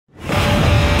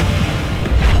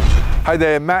Hey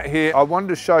there, Matt here. I wanted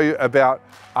to show you about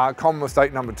common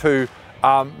mistake number 2,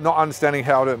 not understanding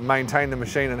how to maintain the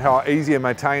machine and how easy to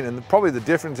maintain, and probably the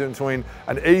difference between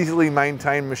an easily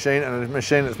maintained machine and a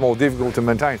machine that's more difficult to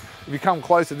maintain. If you come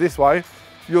closer this way,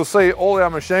 you'll see all our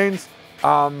machines,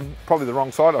 probably the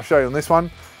wrong side, I'll show you on this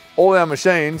one. All our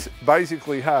machines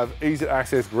basically have easy to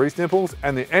access grease nipples,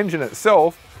 and the engine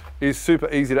itself is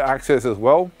super easy to access as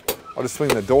well. I'll just swing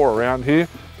the door around here.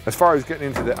 As far as getting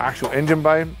into the actual engine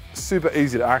bay, super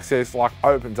easy to access, like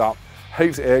opens up,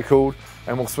 heaps air cooled,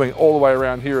 and we'll swing all the way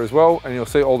around here as well, and you'll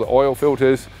see all the oil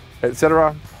filters,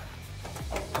 etc.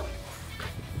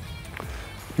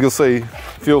 You'll see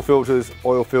fuel filters,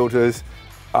 oil filters,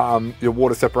 your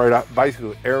water separator,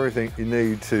 basically everything you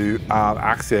need to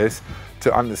access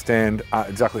to understand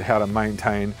exactly how to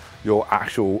maintain your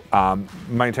actual,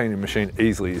 maintaining the machine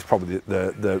easily is probably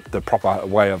the proper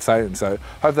way of saying it. So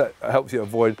hope that helps you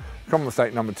avoid common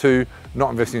mistake number 2, not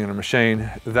investing in a machine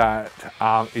that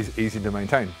is easy to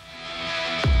maintain.